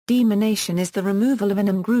Deamination is the removal of an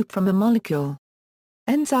amine group from a molecule.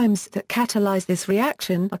 Enzymes that catalyze this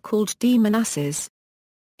reaction are called deaminases.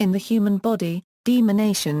 In the human body,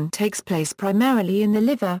 deamination takes place primarily in the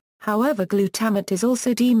liver, however glutamate is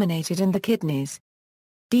also deaminated in the kidneys.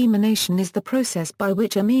 Deamination is the process by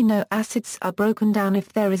which amino acids are broken down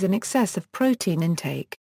if there is an excess of protein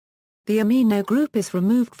intake. The amino group is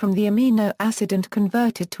removed from the amino acid and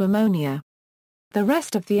converted to ammonia. The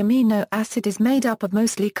rest of the amino acid is made up of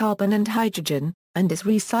mostly carbon and hydrogen, and is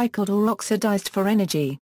recycled or oxidized for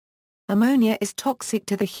energy. Ammonia is toxic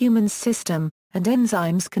to the human system, and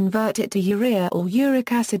enzymes convert it to urea or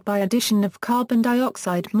uric acid by addition of carbon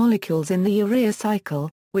dioxide molecules in the urea cycle,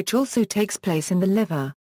 which also takes place in the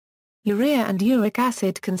liver. Urea and uric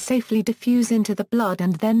acid can safely diffuse into the blood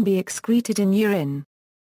and then be excreted in urine.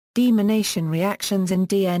 Deamination reactions in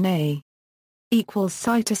DNA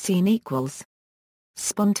cytosine .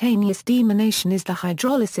 Spontaneous deamination is the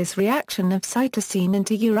hydrolysis reaction of cytosine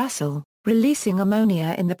into uracil, releasing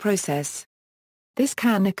ammonia in the process. This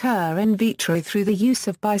can occur in vitro through the use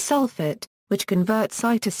of bisulfate, which converts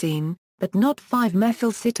cytosine, but not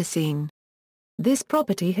 5-methylcytosine. This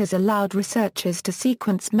property has allowed researchers to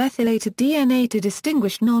sequence methylated DNA to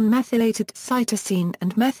distinguish non-methylated cytosine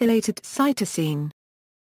and methylated cytosine.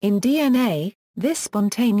 In DNA, this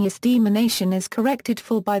spontaneous deamination is corrected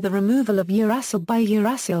for by the removal of uracil by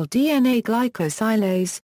uracil DNA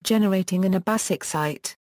glycosylase, generating an abasic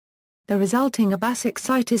site. The resulting abasic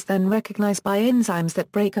site is then recognized by enzymes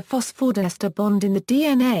that break a phosphodiester bond in the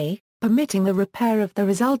DNA, permitting the repair of the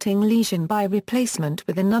resulting lesion by replacement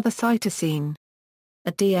with another cytosine.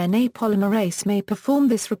 A DNA polymerase may perform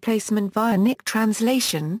this replacement via Nick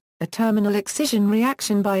translation, a terminal excision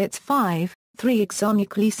reaction by its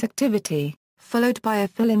 5,3-oxonuclease activity, followed by a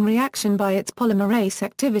fill-in reaction by its polymerase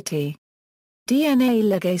activity. DNA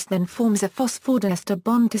ligase then forms a phosphodiester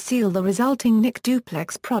bond to seal the resulting Nick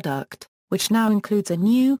duplex product, which now includes a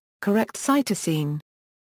new, correct cytosine.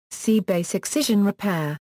 C-base excision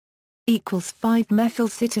repair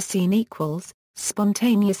 5-methylcytosine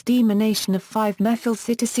spontaneous deamination of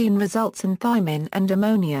 5-methylcytosine results in thymine and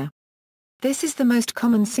ammonia. This is the most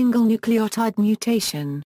common single nucleotide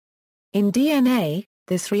mutation. In DNA,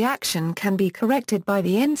 this reaction can be corrected by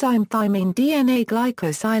the enzyme thymine DNA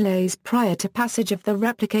glycosylase prior to passage of the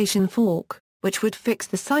replication fork, which would fix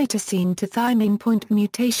the cytosine to thymine point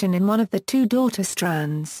mutation in one of the two daughter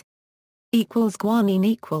strands.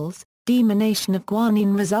 Guanine deamination of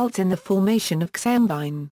guanine results in the formation of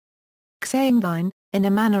xanthine. Xanthine, in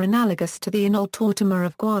a manner analogous to the enol tautomer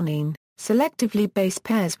of guanine, selectively base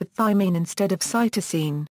pairs with thymine instead of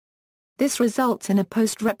cytosine. This results in a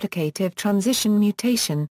post-replicative transition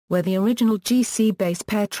mutation, where the original GC base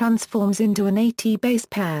pair transforms into an AT base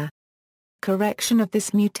pair. Correction of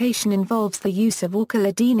this mutation involves the use of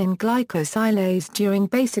alkyladenine glycosylase during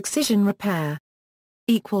base excision repair.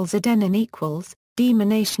 Adenine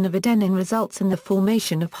deamination of adenine results in the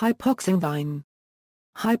formation of hypoxanthine.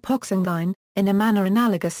 Hypoxanthine, in a manner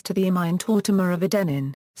analogous to the amine tautomer of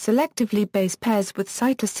adenine, selectively base pairs with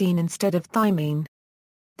cytosine instead of thymine.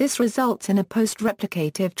 This results in a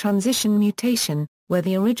post-replicative transition mutation, where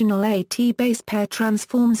the original AT base pair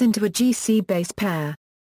transforms into a GC base pair.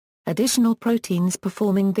 Additional proteins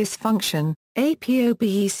performing this function,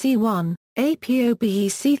 ApoBEC1,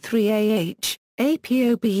 ApoBEC3AH,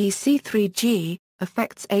 ApoBEC3G,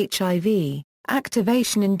 affects HIV,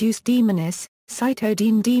 activation-induced deaminase,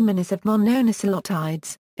 cytidine deaminase of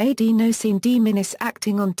mononucleotides, adenosine deaminase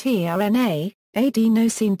acting on tRNA,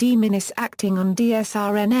 adenosine deaminase acting on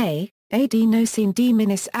dsRNA, adenosine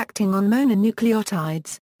deaminase acting on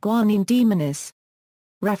mononucleotides, guanine deaminase.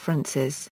 References